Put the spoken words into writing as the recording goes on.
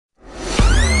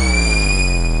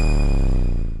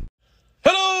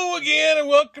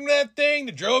welcome to that thing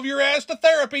that drove your ass to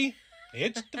therapy.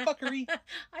 It's the fuckery.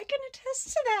 I can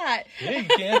attest to that. Yeah, you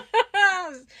can.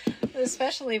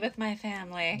 Especially with my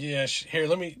family. Yeah, here,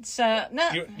 let me... So, no.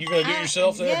 You gonna do it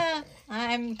yourself there? Yeah,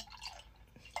 I'm...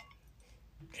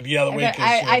 Get out of the way,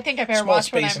 I think I better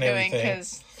watch what I'm doing, everything.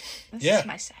 because this is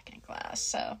my second glass,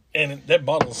 so... And that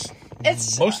bottle's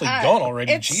mostly gone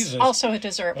already, it's Jesus. It's also a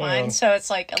dessert wine, so it's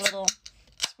like a little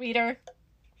sweeter,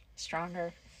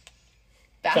 stronger,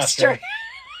 faster.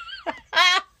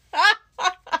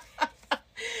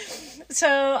 So,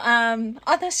 on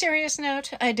a serious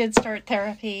note, I did start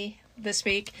therapy this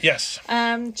week. Yes.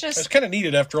 It's kind of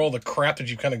needed after all the crap that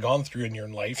you've kind of gone through in your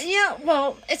life. Yeah,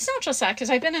 well, it's not just that, because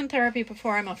I've been in therapy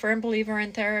before. I'm a firm believer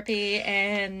in therapy,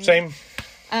 and... Same.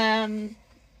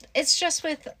 It's just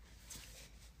with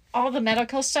all the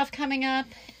medical stuff coming up,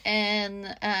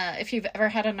 and if you've ever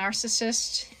had a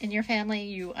narcissist in your family,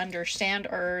 you understand,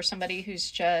 or somebody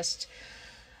who's just...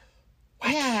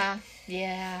 Wacky.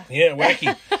 Yeah,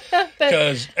 wacky.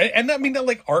 Because, and I mean, not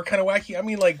like our kind of wacky. I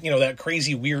mean, like, that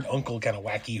crazy, weird uncle kind of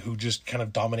wacky who just kind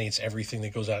of dominates everything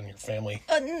that goes on in your family.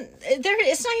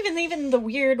 It's not even the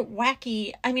weird,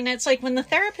 wacky. I mean, it's like when the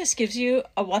therapist gives you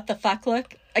a what the fuck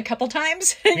look a couple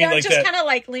times, and like just kind of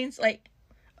like leans like,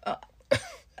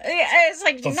 it's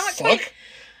like the not fuck? quite.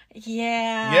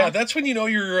 Yeah. Yeah, that's when you know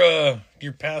your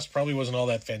past probably wasn't all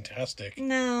that fantastic.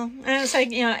 No. And it's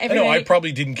like, I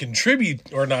probably didn't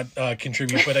contribute, or not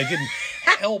contribute, but I didn't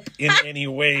help in any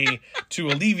way to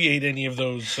alleviate any of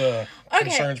those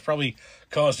concerns. Probably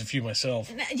caused a few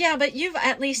myself. Yeah, but you've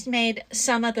at least made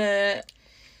some of the...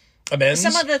 amends?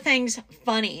 Some of the things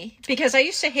funny. Because I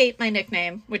used to hate my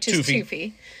nickname, which is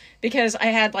Toofy. Because I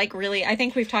had, I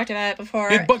think we've talked about it before.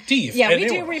 It had buck teeth. Yeah, and we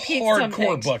do repeat some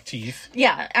hardcore things. Buck teeth.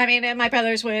 Yeah, I mean, and my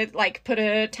brothers would, put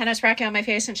a tennis racket on my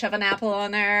face and shove an apple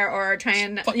on there, or try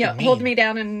and, hold me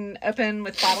down and open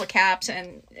with bottle caps,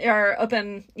 or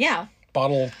open,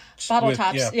 Bottle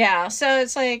tops, yeah. So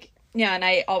it's like, and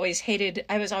I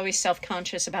was always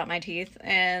self-conscious about my teeth,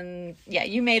 and,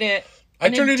 you made it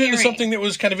I turned it into something that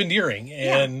was kind of endearing,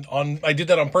 and I did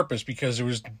that on purpose, because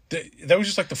that was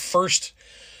just like the first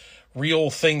real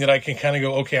thing that I can kind of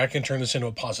go, okay, I can turn this into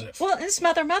a positive. Well,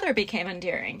 and Mother became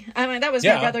endearing. I mean, that was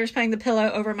my brothers putting the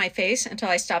pillow over my face until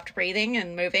I stopped breathing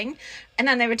and moving. And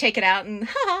then they would take it out and,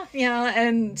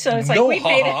 and so it's like, we've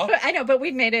made it, I know, but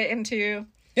we've made it into,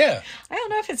 I don't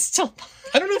know if it's still,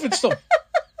 I don't know if it's still,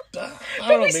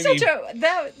 still do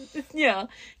that,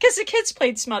 because the kids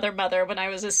played Smother Mother when I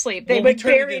was asleep. They would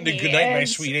turn bury it into me Goodnight, My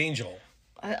Sweet Angel.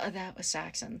 That was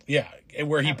Saxon. Yeah,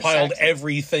 where he piled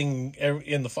everything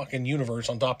in the fucking universe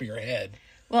on top of your head.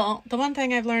 Well, the one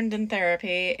thing I've learned in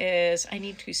therapy is I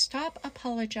need to stop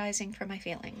apologizing for my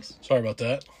feelings. Sorry about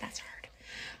that. That's hard.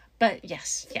 But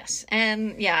yes.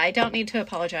 And I don't need to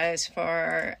apologize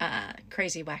for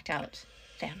crazy whacked out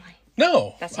family.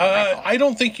 No. That's not my fault. I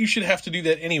don't think you should have to do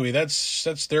that anyway. That's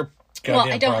their goddamn Well,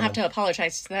 I don't problem. have to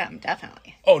apologize to them,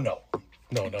 definitely. Oh, no.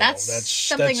 No. That's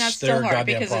something that's still hard,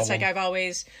 because problem. it's like I've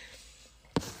always,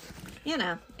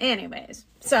 anyways.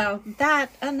 So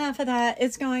enough of that.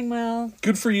 It's going well.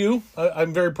 Good for you.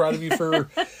 I'm very proud of you for,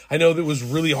 I know that was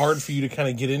really hard for you to kind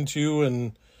of get into,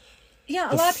 and...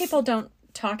 Yeah, a lot of people don't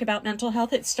talk about mental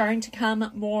health. It's starting to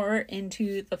come more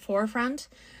into the forefront.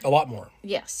 A lot more.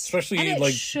 Yes. Especially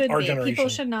our generation. People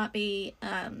should not be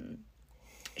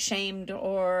shamed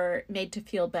or made to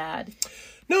feel bad.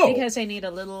 No. Because they need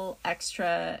a little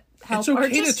extra help. It's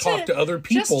okay to talk to other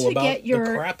people about the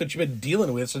crap that you've been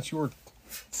dealing with since you were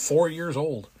 4 years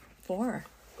old. 4.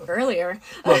 Earlier.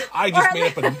 Look, I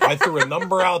just I threw a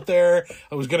number out there.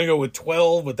 I was going to go with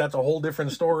 12, but that's a whole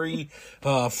different story.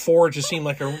 4 just seemed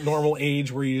like a normal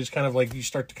age where you just kind of you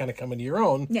start to kind of come into your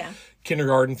own. Yeah.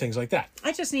 Kindergarten, things like that.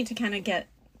 I just need to kind of get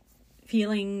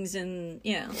feelings and,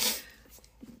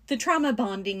 the trauma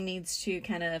bonding needs to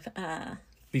kind of...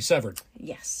 be severed.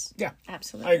 Yes. Yeah.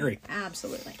 Absolutely. I agree.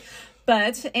 Absolutely.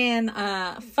 But in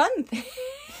fun things...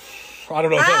 I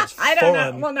don't know if that's I don't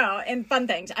know. Well, no, in fun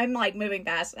things. I'm moving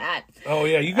past that. Oh,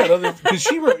 yeah. You got other... Because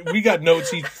we got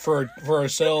notes for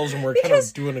ourselves, and we're kind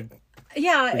of doing a...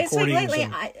 Yeah, it's like lately,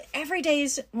 every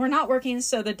day's... We're not working,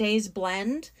 so the days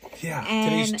blend. Yeah,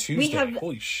 and today's Tuesday.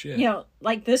 Holy shit.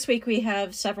 This week we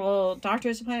have several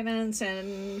doctor's appointments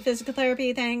and physical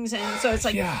therapy things, and so it's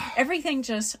everything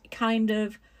just kind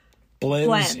of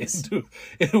blends. into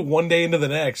one day into the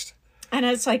next. And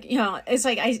it's like,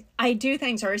 I do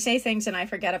things or say things and I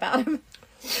forget about them.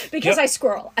 Because I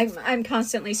squirrel. I'm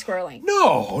constantly squirreling.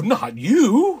 No, not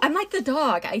you. I'm like the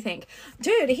dog, I think.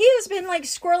 Dude, he has been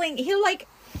squirreling.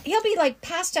 He'll be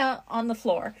passed out on the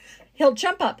floor. He'll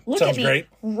jump up, look at me, great.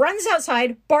 runs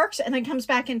outside, barks, and then comes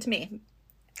back into me.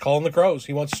 Calling the crows.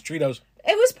 He wants Cheetos.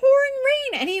 It was pouring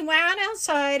rain, and he went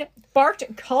outside,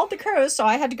 barked, called the crows, so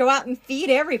I had to go out and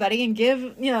feed everybody and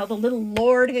give, the little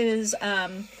lord his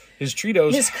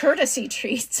Cheetos. His courtesy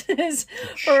treats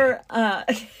for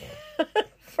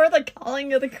for the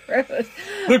calling of the crows.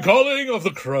 The calling of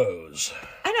the crows.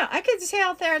 I know. I could say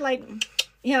out there, like,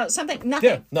 something. Nothing.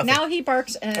 Yeah, nothing. Now he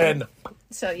barks and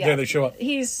so, yeah. There they show up.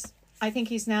 I think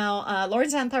he's now Lord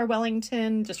Xanthar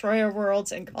Wellington, Destroyer of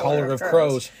Worlds, and Caller of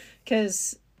Crows.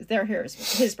 Because they're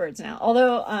his birds now.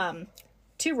 Although,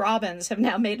 2 robins have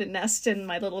now made a nest in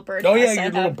my little birdhouse. Oh, yeah,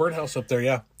 your little birdhouse up there,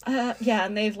 yeah. Yeah,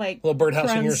 and they've, like... Little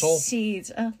birdhouse in your soul?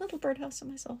 Seeds. Little birdhouse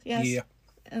in my soul, yes.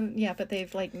 Yeah. But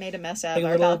they've, like, made a mess out of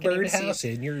our little balcony. Birdhouse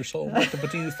in your soul. What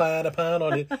the you find upon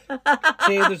on it?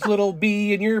 Say there's a little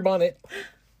bee in your bonnet.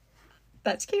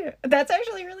 That's cute. That's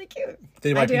actually really cute.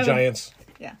 They might be giants.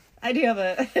 Yeah. I do have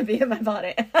a bee in my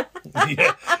bonnet.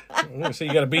 Yeah. So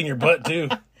you got a bee in your butt, too.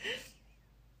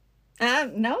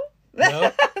 No.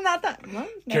 No? Not that. No,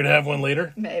 care to have one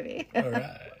later? Maybe. All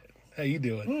right. How you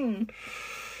doing?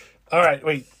 All right,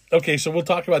 wait. Okay, so we'll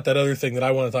talk about that other thing that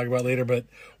I want to talk about later, but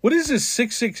what is this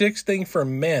 666 thing for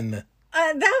men?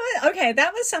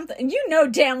 That was something. You know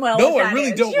damn well no, what I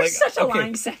really is. don't. You're such a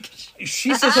lying sack of shit.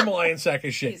 She says I'm a lying sack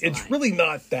of shit. It's really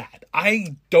not that.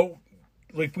 I don't,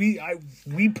 like, we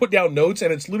put down notes,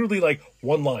 and it's literally like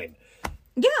one line.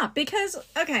 Yeah, because,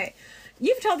 okay,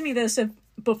 you've told me this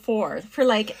before for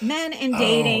like men and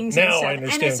dating. Now and I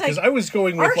understand because I was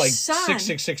going with like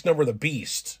 666 number of the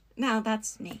beast. No,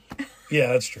 that's me. Yeah,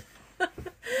 that's true.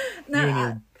 No, you and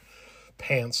your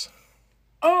pants.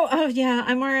 Oh yeah,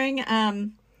 I'm wearing.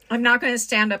 I'm not going to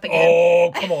stand up again.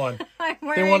 Oh come on! I'm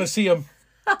wearing, they want to see them.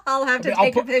 I'll have to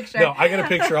take a picture. No, I got a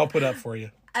picture. I'll put up for you.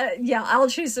 Yeah, I'll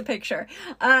choose the picture.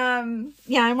 Yeah,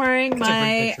 I'm wearing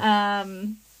my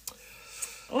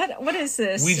What is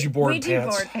this? Ouija board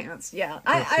pants. Yeah,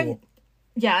 I'm.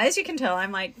 Yeah, as you can tell,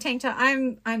 I'm like tank top.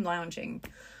 I'm lounging.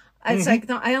 It's like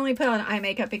I only put on eye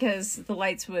makeup because the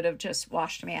lights would have just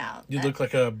washed me out. You look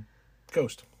like a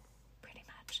ghost. Pretty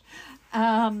much.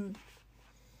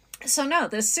 So no,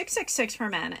 the 666 for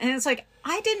men, and it's like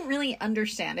I didn't really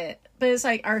understand it, but it's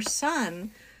like our son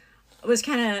was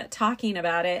kind of talking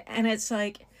about it, and it's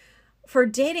like for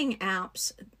dating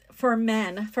apps. For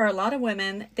men, for a lot of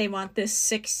women, they want this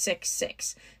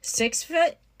 666.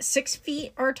 6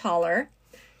 feet or taller,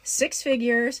 6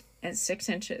 figures, and 6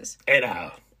 inches.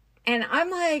 And I'm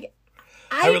like,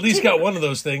 I've at least got one of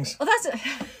those things. Well, that's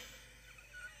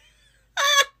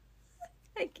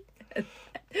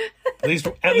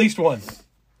at least one.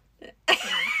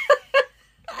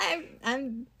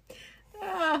 I'm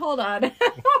hold on.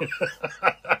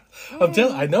 I'm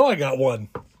telling. I know I got one.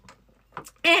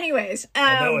 Anyways,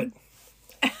 I know it.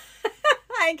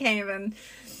 I can't even.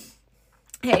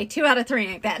 Hey, 2 out of 3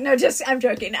 ain't bad. No, I'm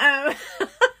joking. I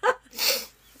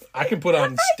can put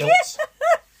on stilts.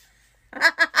 No,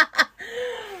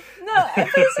 I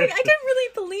couldn't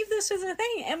really believe this was a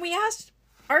thing, and we asked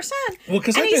our son. Well,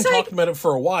 because I've been talking about it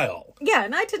for a while. Yeah,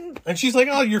 and I didn't. And she's like,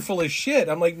 "Oh, you're full of shit."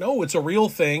 I'm like, "No, it's a real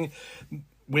thing.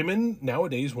 Women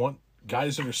nowadays want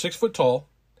guys that are 6 foot tall,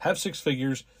 have 6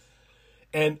 figures."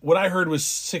 And what I heard was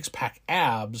 6-pack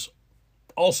abs,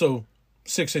 also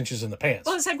 6 inches in the pants.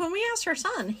 Well, it's like when we asked our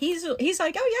son, he's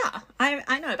like, oh yeah,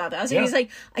 I know about that. So he's like,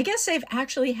 I guess they've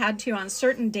actually had to on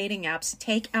certain dating apps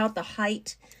take out the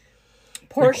height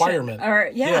portion requirement,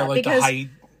 or like because the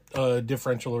height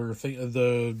differential or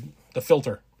the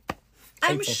filter.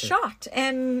 I'm shocked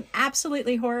and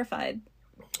absolutely horrified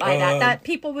by that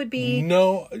people would be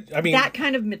that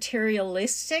kind of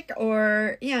materialistic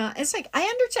or it's like I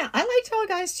understand. I like tall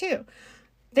guys too.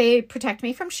 They protect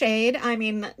me from shade. I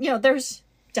mean, there's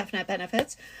definite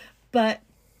benefits, but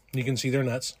you can see their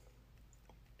nuts.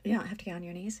 You don't have to get on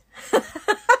your knees.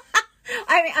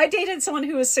 I mean, I dated someone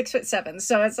who was 6'7",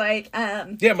 so it's like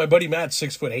yeah, my buddy Matt's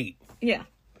 6'8". Yeah,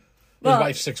 his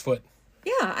wife's 6 foot.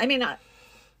 Yeah, I mean.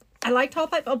 I like tall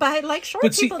people, but I like short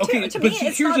people too. To me,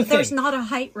 there's not a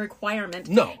height requirement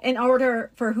in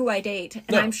order for who I date.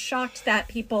 And I'm shocked that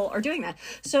people are doing that.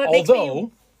 So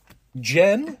Although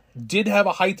Jen did have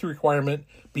a height requirement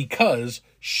because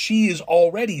she is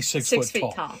already 6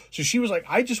 foot tall. So she was like,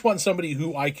 I just want somebody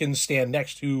who I can stand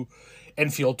next to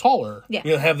and feel taller.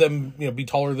 Yeah. Have them be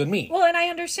taller than me. Well, and I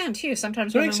understand too.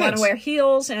 Sometimes women want to wear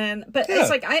heels, but it's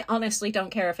like I honestly don't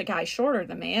care if a guy's shorter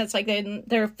than me. It's like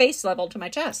they're face level to my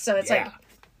chest. So it's like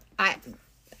I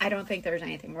don't think there's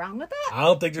anything wrong with that. I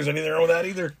don't think there's anything wrong with that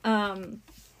either.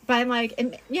 But I'm like,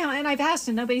 and I've asked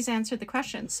and nobody's answered the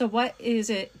question. So what is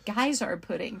it guys are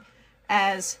putting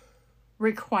as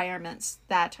requirements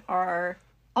that are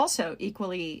also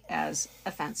equally as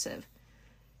offensive?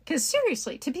 Because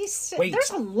seriously,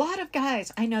 there's a lot of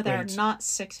guys I know that are not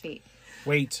 6 feet.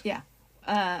 Wait. Yeah.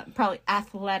 Probably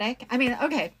athletic. I mean,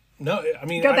 okay. No, I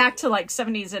mean... Go back to, like,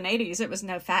 70s and 80s. It was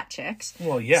no fat chicks.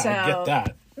 Well, yeah, I get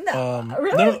that. No,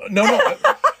 really?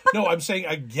 No, I'm saying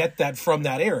I get that from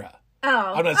that era.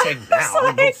 Oh. I'm not saying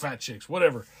now, no fat chicks,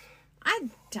 whatever. I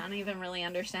don't even really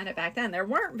understand it back then. There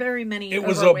weren't very many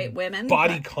overweight women. It was a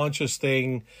body-conscious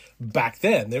thing back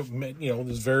then. It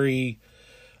was very...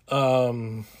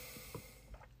 look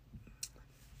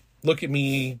at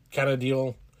me kind of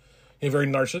deal. Very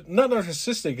not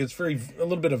narcissistic. It's a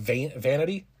little bit of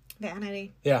vanity.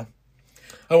 Vanity. Yeah.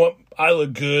 I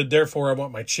look good, therefore I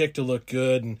want my chick to look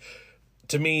good. And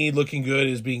to me, looking good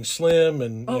is being slim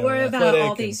and what about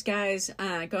all these guys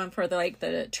going for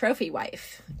the trophy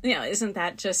wife? Isn't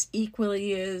that just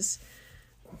equally as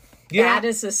bad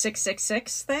as the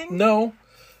 666 thing? No,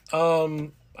 I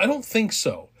don't think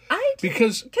so.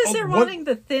 Because they're wanting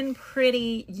the thin,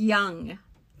 pretty young.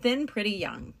 Thin, pretty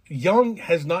young. Young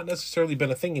has not necessarily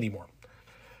been a thing anymore.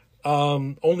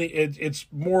 Only it's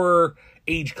more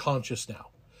age conscious now.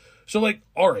 So like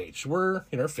our age, we're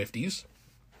in our 50s.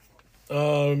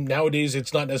 Nowadays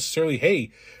it's not necessarily, hey,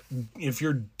 if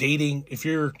you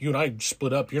and I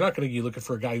split up, you're not going to be looking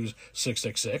for a guy who's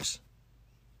 6'6".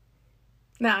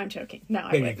 No, I'm joking. No,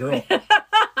 maybe a girl.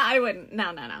 I wouldn't.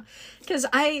 No. Because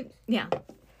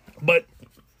But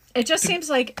it just seems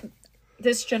like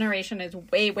this generation is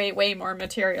way, way, way more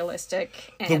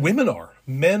materialistic. The women are.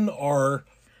 Men are,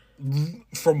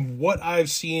 from what I've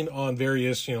seen on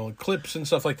various, clips and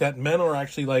stuff like that, men are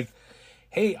actually like,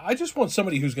 hey, I just want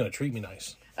somebody who's going to treat me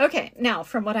nice. Okay, now,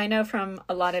 from what I know from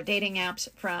a lot of dating apps,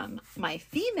 from my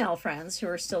female friends who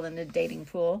are still in the dating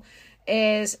pool,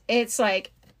 it's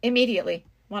like, immediately,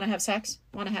 want to have sex,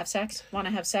 want to have sex, want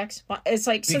to have sex. It's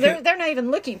like, so they're not even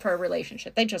looking for a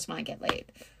relationship. They just want to get laid.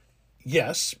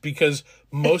 Yes, because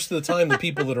most of the time, the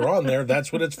people that are on there,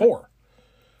 that's what it's for.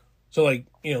 So, like,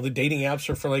 the dating apps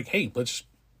are for like, hey, let's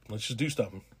just do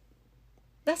something.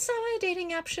 That's not what a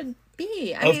dating app should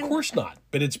be. Of course not,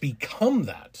 but it's become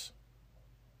that.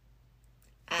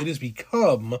 It has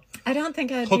become. I don't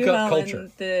think I'd do well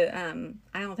in the.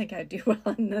 I don't think I'd do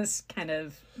well in this kind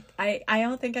of. I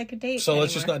don't think I could date. So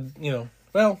let's just not.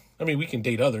 Well, I mean, we can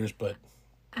date others, but.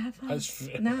 No, I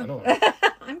don't know.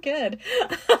 I'm good.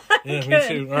 Yeah, me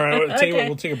too. All right, I'll tell you what.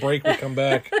 We'll take a break. We'll come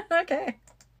back. Okay.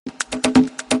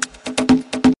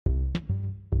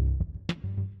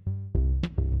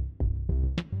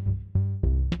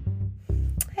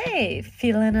 Hey,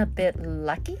 feeling a bit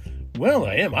lucky? Well,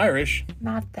 I am Irish.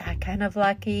 Not that kind of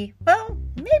lucky. Well,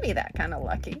 maybe that kind of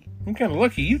lucky. What kind of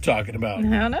lucky are you talking about? I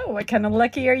don't know. What kind of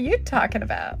lucky are you talking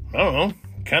about? I don't know.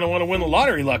 Kind of want to win the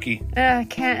lottery lucky. I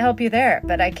can't help you there,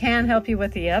 but I can help you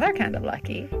with the other kind of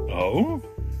lucky. Oh?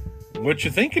 What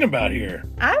you thinking about here?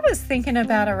 I was thinking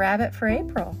about a rabbit for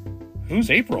April. Who's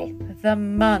April? The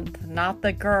month, not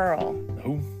the girl.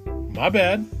 Oh, my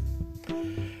bad.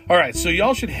 All right, so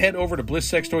y'all should head over to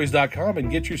blisssextoys.com and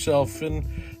get yourself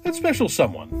that special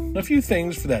someone. A few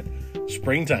things for that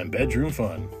springtime bedroom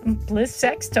fun.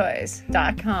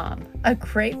 blisssextoys.com. A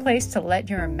great place to let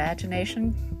your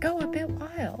imagination go a bit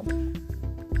wild.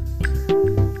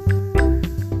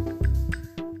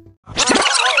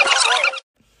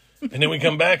 And then we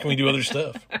come back and we do other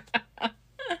stuff.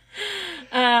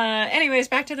 Anyways,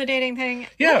 back to the dating thing.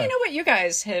 Yeah. Let me know what you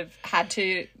guys have had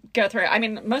to go through. I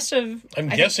mean, I'm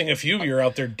guessing a few of you are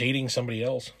out there dating somebody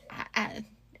else.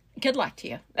 Good luck to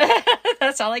you.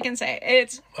 That's all I can say.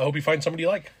 I hope you find somebody you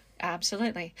like.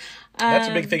 Absolutely. That's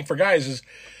a big thing for guys. Is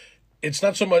it's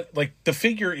not so much like the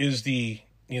figure is the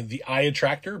the eye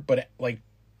attractor, but like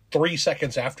 3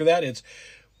 seconds after that, it's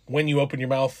when you open your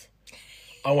mouth.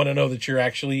 I want to know that you're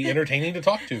actually entertaining to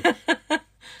talk to.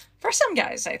 For some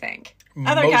guys, I think.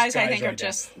 Other guys I think, are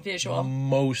just visual.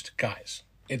 Most guys.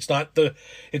 It's not the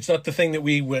thing that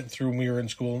we went through when we were in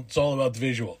school. It's all about the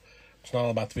visual. It's not all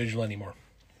about the visual anymore.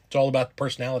 It's all about the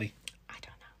personality.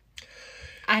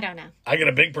 I don't know. I got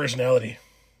a big personality.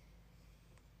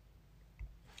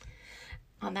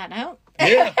 On that note.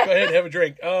 Yeah, go ahead, have a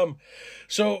drink.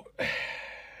 So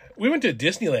we went to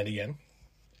Disneyland again.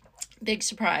 Big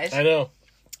surprise. I know.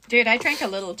 Dude, I drank a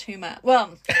little too much.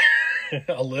 Well,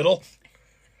 a little?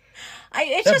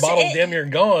 That bottle's damn near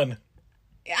gone.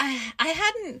 I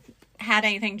hadn't had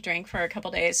anything to drink for a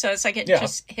couple days, so it's like it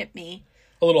just hit me.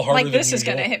 A little harder than this is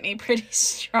going to hit me pretty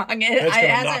strong. It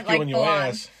hasn't like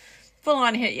full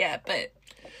on hit yet, but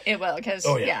it will because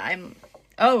I'm.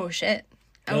 Oh shit!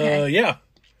 Okay. Yeah.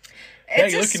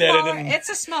 It's you're looking at it, and it's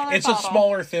a smaller. It's bottle. A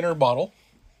smaller, thinner bottle.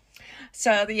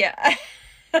 So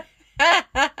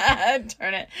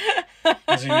Turn it.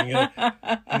 So you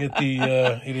get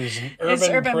the, it is an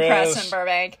Urban Press in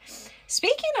Burbank.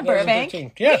 Speaking of Burbank,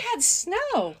 we had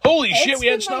snow. Holy shit, we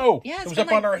had snow. It was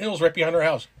up on our hills right behind our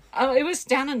house. Oh, it was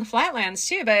down in the flatlands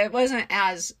too, but it wasn't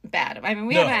as bad. I mean,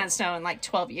 we haven't had snow in like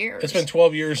 12 years. It's been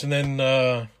 12 years, and then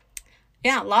lots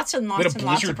and lots and lots of rain. We had a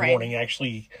blizzard warning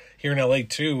actually here in LA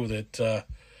too that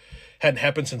hadn't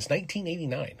happened since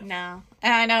 1989. No,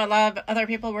 and I know a lot of other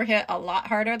people were hit a lot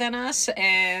harder than us,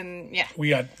 and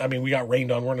we got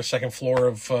rained on. We're on the second floor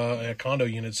of a condo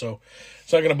unit, so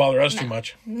it's not going to bother us too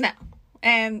much. No.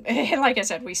 And like I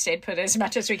said, we stayed put as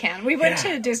much as we can. We went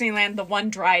to Disneyland the one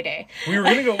dry day. We were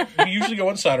going to go. We usually go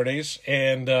on Saturdays,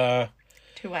 and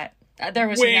too wet. There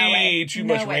was way too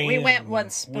much rain. We went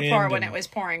once before when it was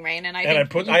pouring rain, and I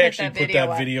actually put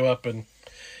that video up, and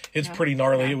it's pretty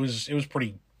gnarly. Yeah. It was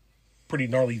pretty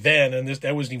gnarly then, and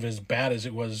that wasn't even as bad as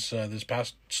it was this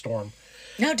past storm.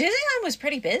 No, Disneyland was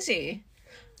pretty busy.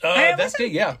 That day,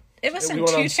 yeah, it wasn't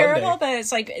too terrible, but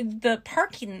it's like the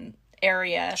parking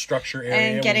structure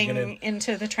area and getting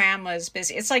into the tram was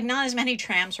busy. It's like not as many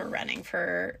trams were running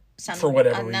for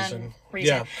whatever reason.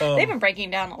 Yeah, they've been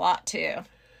breaking down a lot too.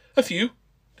 A few.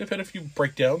 They've had a few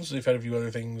breakdowns. They've had a few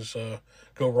other things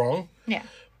go wrong. Yeah.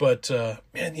 But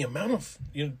man, the amount of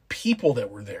people that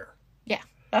were there. Yeah,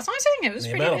 that's what I'm saying. It was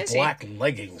pretty busy. The amount of black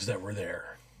leggings that were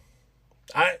there.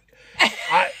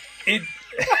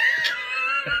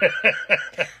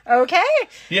 Okay.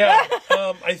 Yeah.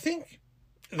 I think.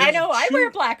 I know I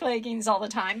wear black leggings all the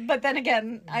time, but then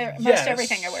again, most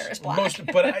everything I wear is black.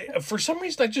 But for some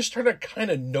reason, I just started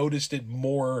kind of noticed it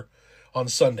more on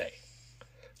Sunday.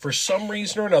 For some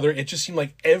reason or another, it just seemed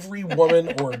like every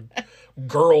woman or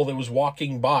girl that was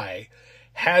walking by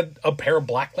had a pair of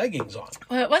black leggings on.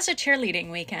 Well, it was a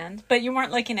cheerleading weekend, but you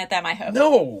weren't looking at them, I hope.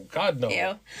 No, God, no.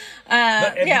 Ew.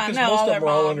 Because most of them were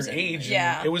all underage.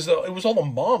 Yeah. It was all the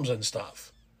moms and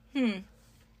stuff.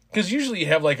 Because usually you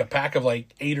have like a pack of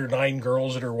like 8 or 9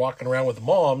 girls that are walking around with the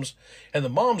moms, and the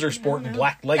moms are sporting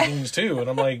black leggings too. And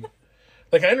I'm like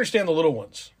I understand the little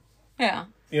ones. Yeah.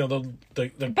 The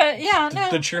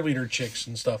cheerleader chicks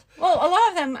and stuff. Well, a lot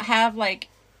of them have like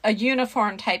a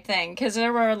uniform type thing because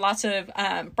there were lots of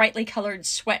brightly colored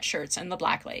sweatshirts and the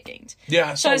black leggings.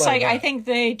 Yeah. So it's like I think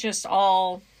they just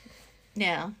all,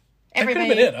 That could have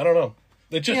been it. I don't know.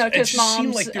 It just moms,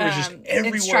 seemed like there was just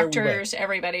everywhere instructors,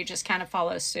 everybody just kind of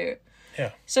follows suit.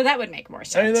 Yeah. So that would make more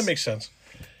sense. I mean, that makes sense.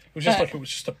 It was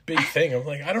just a big thing. I'm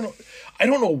like, I don't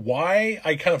know why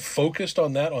I kind of focused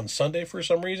on that on Sunday for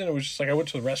some reason. It was just like I went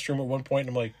to the restroom at one point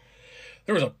and I'm like,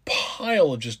 there was a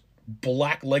pile of just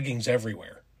black leggings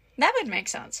everywhere. That would make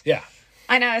sense. Yeah.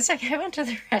 I know. It's like I went to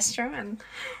the restroom and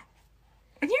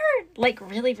when you're like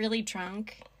really, really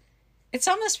drunk, it's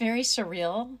almost very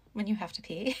surreal when you have to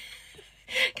pee.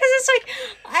 Because it's like,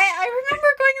 I remember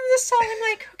going in this stall and I'm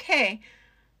like, okay,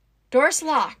 door's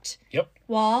locked. Yep.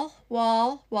 Wall.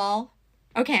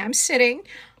 Okay, I'm sitting.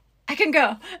 I can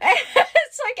go.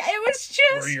 It's like, it was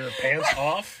just... Were your pants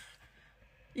off?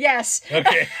 Yes.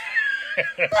 Okay.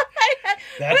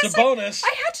 That's a bonus.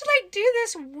 I had to do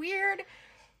this weird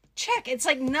check. It's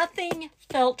like nothing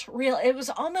felt real. It was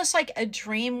almost like a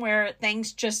dream where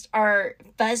things just are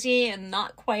fuzzy and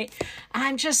not quite...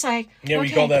 I'm just like... Yeah, we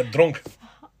call that drunk.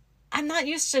 I'm not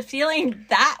used to feeling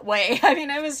that way. I mean,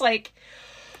 I was like...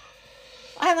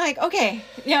 I'm like, okay.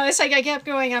 It's like I kept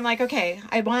going. I'm like, okay,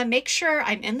 I want to make sure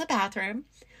I'm in the bathroom.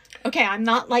 Okay, I'm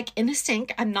not in a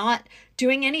sink. I'm not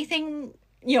doing anything,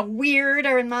 weird,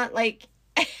 or I'm not like...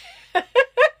 Am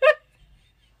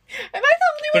I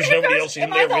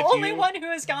the only one who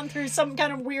has gone through some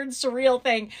kind of weird, surreal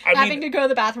thing, having to go to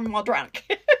the bathroom while drunk?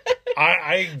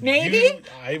 Maybe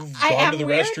I've gone to the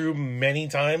restroom many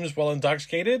times while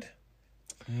intoxicated.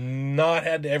 Not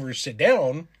had to ever sit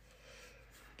down.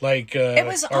 It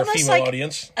was our almost female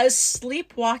audience. A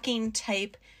sleepwalking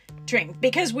type drink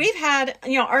because we've had,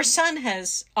 our son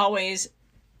has always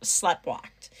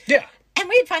sleptwalked. Yeah. And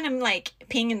we'd find him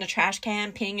peeing in the trash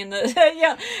can, peeing in the, and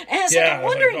it's I'm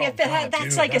wondering if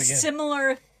that's a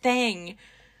similar thing.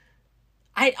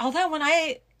 Although when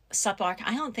I sleptwalk,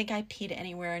 I don't think I peed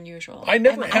anywhere unusual. I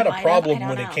never had a problem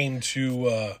when it came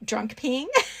to drunk peeing.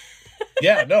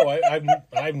 Yeah, no, I've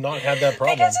not had that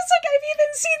problem. Because it's I've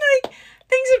even seen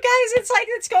things of guys.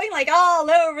 It's going all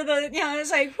over the.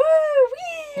 It's like woo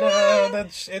wee. No,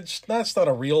 that's not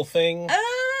a real thing.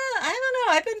 I don't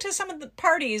know. I've been to some of the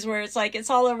parties where it's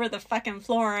all over the fucking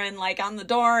floor and on the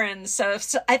door, and so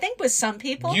I think with some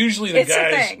people, usually the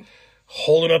guy's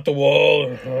holding up the wall,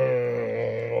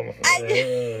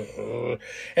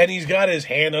 and he's got his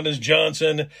hand on his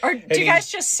Johnson. Or do you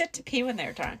guys just sit to pee when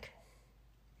they're drunk?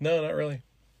 No, not really.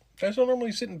 Guys don't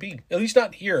normally sit and pee. At least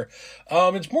not here.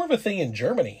 It's more of a thing in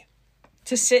Germany.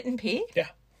 To sit and pee? Yeah.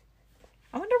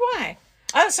 I wonder why.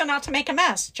 Oh, so not to make a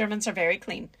mess. Germans are very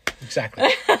clean. Exactly.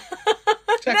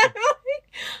 Exactly.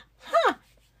 Huh.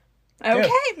 Okay,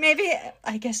 yeah. Maybe,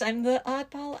 I guess I'm the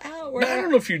oddball out. I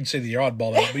don't know if you'd say the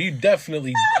oddball out, but you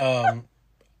definitely,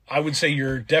 I would say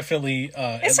you're definitely,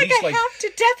 it's at least I have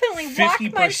to definitely walk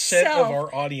myself. 50% of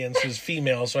our audience is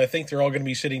female, so I think they're all going to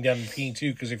be sitting down and peeing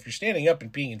too, because if you're standing up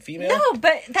and peeing in female... No,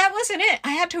 but that wasn't it.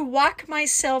 I had to walk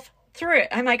myself through it.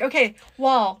 I'm like, okay,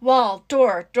 wall,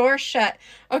 door shut.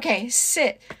 Okay,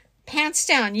 sit. Pants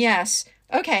down, yes.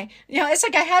 Okay. It's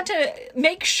like I had to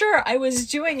make sure I was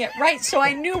doing it right so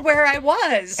I knew where I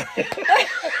was. That's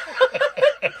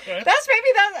maybe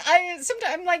that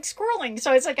sometimes I'm like scrolling,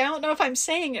 so it's like I don't know if I'm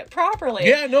saying it properly.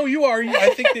 Yeah, no, you are.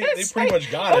 I think they pretty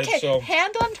much got it. So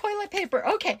hand on toilet paper.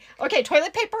 Okay,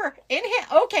 toilet paper in hand.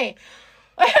 Okay.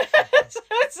 So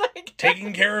it's like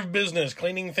taking care of business,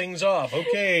 cleaning things off.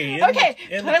 Okay.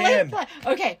 In the can.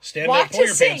 Okay. Stand up, pull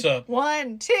your pants up.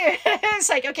 1, 2. It's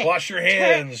like, okay. Wash your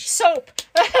hands. Soap.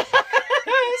 It's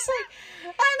like,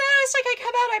 and then it's like I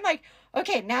come out. I'm like,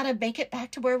 okay, now to make it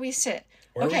back to where we sit.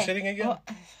 Where are we sitting again? Well,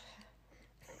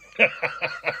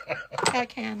 that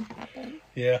can happen.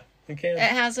 Yeah, it can. It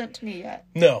hasn't to me yet.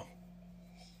 No.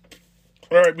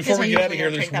 All right, before we get out of here,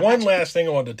 there's one last thing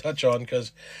I wanted to touch on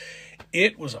because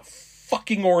it was a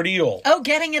fucking ordeal. Oh,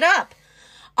 getting it up.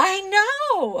 I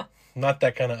know. Not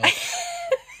that kind of up.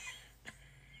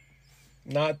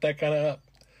 Not that kind of up.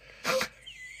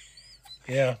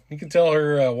 Yeah, you can tell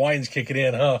her wine's kicking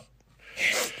in, huh? I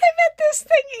meant this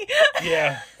thingy.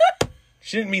 Yeah.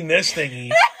 She didn't mean this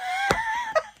thingy.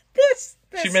 This.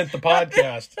 She meant the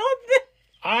podcast.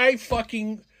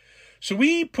 So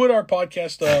we put our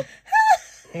podcast up,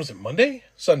 what was it, Monday?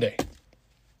 Sunday.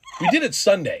 We did it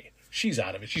Sunday. She's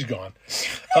out of it. She's gone.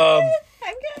 I'm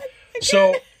good.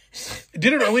 So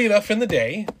did it early enough in the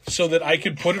day so that I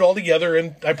could put it all together,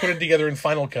 and I put it together in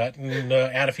Final Cut and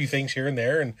add a few things here and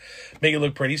there and make it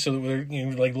look pretty so that we're,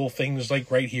 like little things like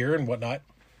right here and whatnot.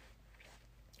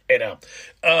 So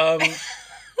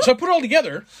I put it all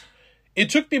together. It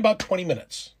took me about 20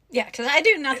 minutes. Yeah, because I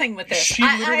do nothing with this.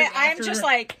 I'm just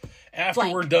like... After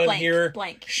we're done here,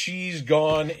 she's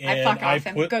gone, and I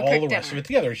put all the rest of it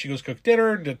together. She goes cook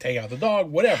dinner, to take out the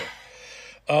dog, whatever.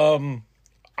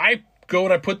 I go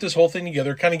and I put this whole thing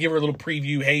together, kind of give her a little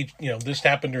preview. Hey, this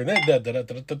happened during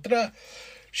that.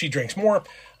 She drinks more.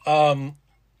 So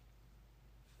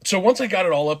once I got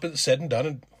it all up and said and done,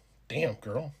 and damn,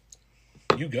 girl,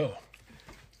 you go.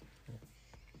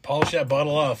 Polish that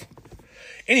bottle off.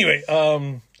 Anyway,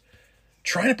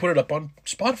 trying to put it up on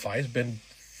Spotify has been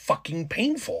fucking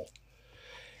painful.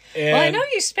 And well, I know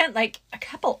you spent like a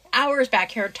couple hours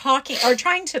back here talking or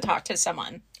trying to talk to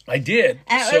someone. I did.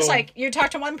 And it was like you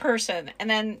talk to one person, and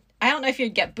then I don't know if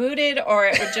you'd get booted or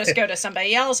it would just go to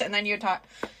somebody else, and then you'd talk.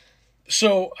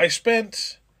 So I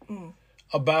spent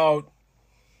about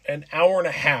an hour and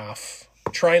a half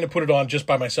trying to put it on just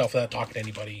by myself without talking to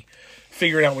anybody,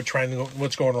 figuring out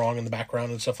what's going wrong in the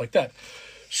background and stuff like that.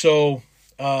 So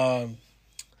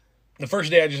the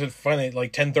first day I just had finally at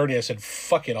like 10:30, I said,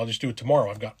 fuck it, I'll just do it tomorrow.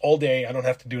 I've got all day. I don't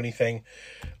have to do anything.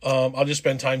 I'll just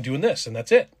spend time doing this, and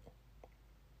that's it.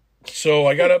 So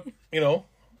I got up, in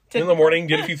the morning,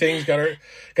 did a few things,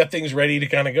 got things ready to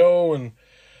kind of go, and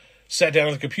sat down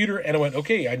on the computer, and I went,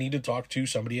 okay, I need to talk to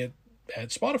somebody at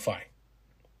Spotify.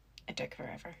 It took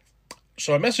forever.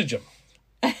 So I messaged him.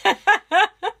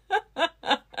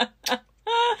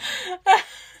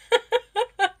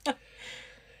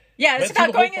 Yeah, it's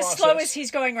about going as slow as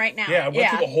he's going right now. Yeah, I went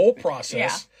through the whole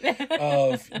process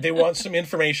of they want some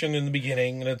information in the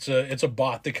beginning, and it's a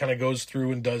bot that kind of goes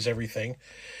through and does everything.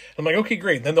 I'm like, okay,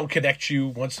 great. Then they'll connect you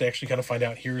once they actually kind of find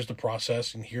out here's the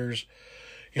process and here's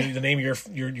the name of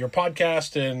your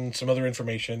podcast and some other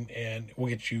information, and we'll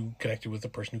get you connected with the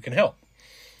person who can help.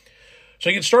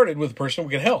 So I get started with the person who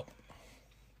can help.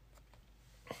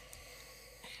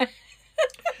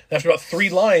 After about 3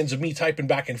 lines of me typing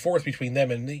back and forth between them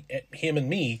and him and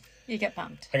me, you get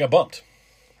bumped. I got bumped.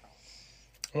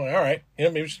 I'm like, all right,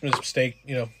 maybe it's just a mistake,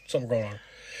 something going on.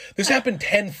 This happened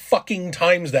 10 fucking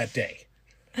times that day.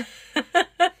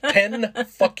 10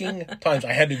 fucking times.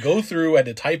 I had to go through, I had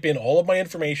to type in all of my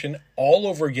information all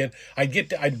over again.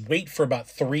 I'd wait for about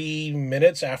 3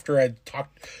 minutes after I'd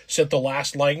said the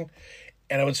last line,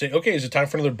 and I would say, okay, is it time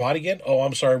for another bot again? Oh,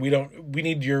 I'm sorry, we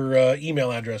need your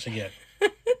email address again.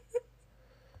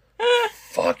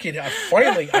 Fuck it. I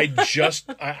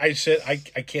said,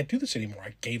 I can't do this anymore.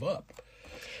 I gave up.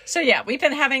 So yeah, we've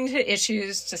been having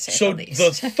issues to say the least. So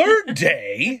the third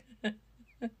day,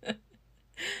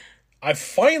 I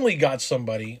finally got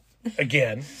somebody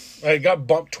again. I got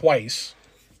bumped twice.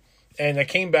 And I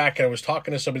came back and I was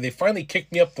talking to somebody. They finally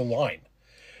kicked me up the line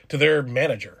to their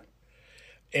manager.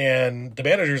 And the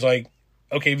manager's like,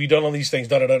 okay, have you done all these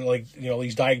things? Like,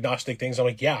 these diagnostic things. I'm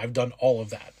like, yeah, I've done all of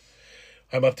that.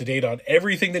 I'm up to date on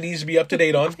everything that needs to be up to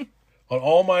date on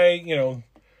all my,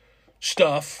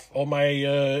 stuff, all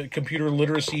my computer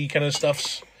literacy kind of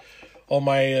stuffs, all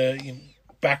my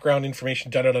background information,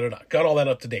 got all that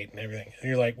up to date and everything. And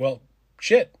you're like, well,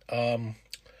 shit, I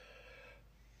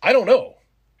don't know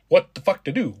what the fuck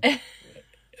to do. The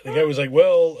guy was like,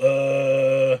 well,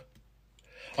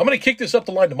 I'm going to kick this up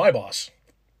the line to my boss.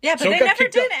 Yeah, but so they never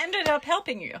ended up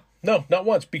helping you. No, not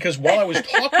once. Because while I was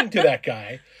talking to that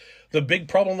guy, the big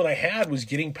problem that I had was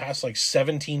getting past like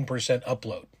 17%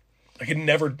 upload. I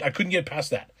couldn't get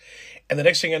past that. And the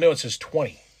next thing I know, it says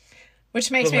 20. Which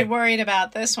makes me worried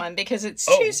about this one because it's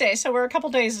Tuesday, so we're a couple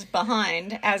days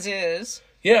behind, as is.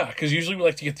 Yeah, because usually we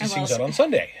like to get these things out on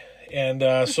Sunday. And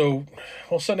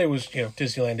Sunday was,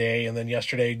 Disneyland Day, and then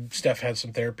yesterday Steph had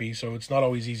some therapy, so it's not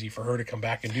always easy for her to come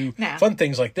back and do fun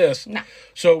things like this. No.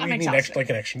 So we need an extra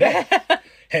day.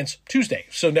 Hence Tuesday.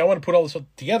 So now I want to put all this up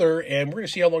together, and we're going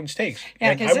to see how long this takes.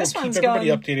 Yeah, because this one's keep everybody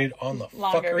updated on the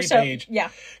fuckery page. Yeah,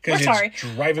 because it's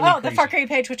driving me crazy. The fuckery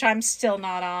page, which I'm still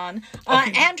not on.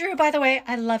 Okay. Andrew, by the way,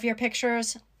 I love your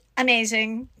pictures.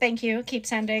 Amazing. Thank you. Keep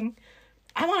sending.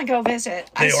 I want to go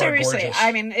visit. Seriously. Gorgeous.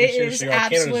 I mean, it is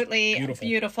absolutely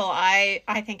beautiful.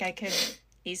 I think I could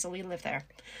easily live there.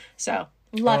 So,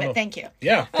 love it. Thank you.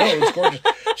 Yeah, it's gorgeous.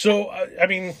 So,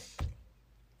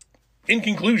 in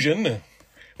conclusion,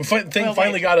 the thing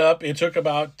finally got up. It took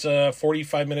about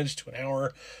 45 minutes to an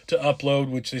hour to upload,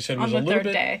 which they said was a little bit... On the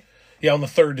third day. Yeah, on the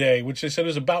third day, which they said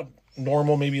was about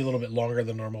normal, maybe a little bit longer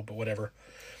than normal, but whatever.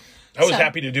 I was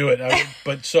happy to do it.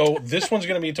 So this one's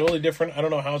going to be totally different. I don't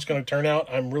know how it's going to turn out.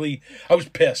 I was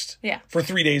pissed. Yeah. For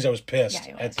 3 days, I was pissed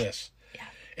at this. Yeah.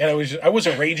 And I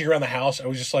wasn't raging around the house. I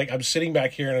was just like, I'm sitting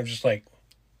back here and I'm just like...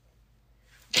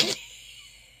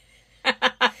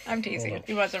 I'm teasing.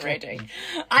 He wasn't raging.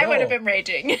 I would have been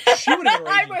raging. She would have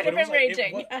been raging. I would have been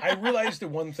raging. I realized the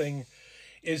one thing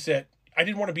is that I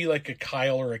didn't want to be like a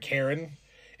Kyle or a Karen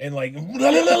and like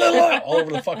all over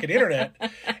the fucking internet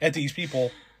at these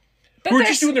people. Who were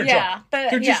just doing their job.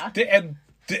 They're just, and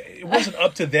it wasn't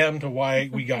up to them to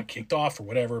why we got kicked off or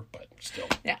whatever, but still.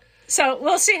 Yeah. So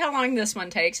we'll see how long this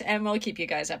one takes, and we'll keep you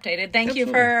guys updated. Thank you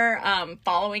for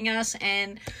following us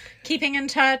and keeping in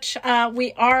touch.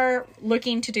 We are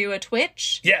looking to do a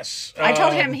Twitch. Yes. I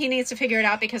told him he needs to figure it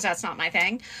out because that's not my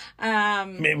thing.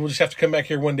 Maybe we'll just have to come back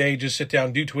here one day, just sit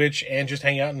down, do Twitch, and just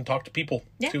hang out and talk to people.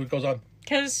 Yeah. See what goes on.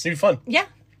 It'd be fun. Yeah.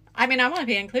 I mean, I want to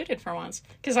be included for once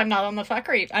because I'm not on the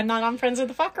fuckery. I'm not on Friends of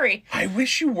the Fuckery. I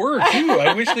wish you were, too.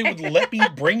 I wish they would let me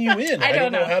bring you in. I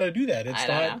don't know how to do that. It's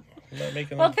not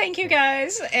making Well, thank you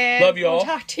guys. And love you all. We'll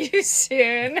talk to you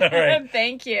soon. All right.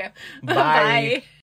 Thank you. Bye. Bye.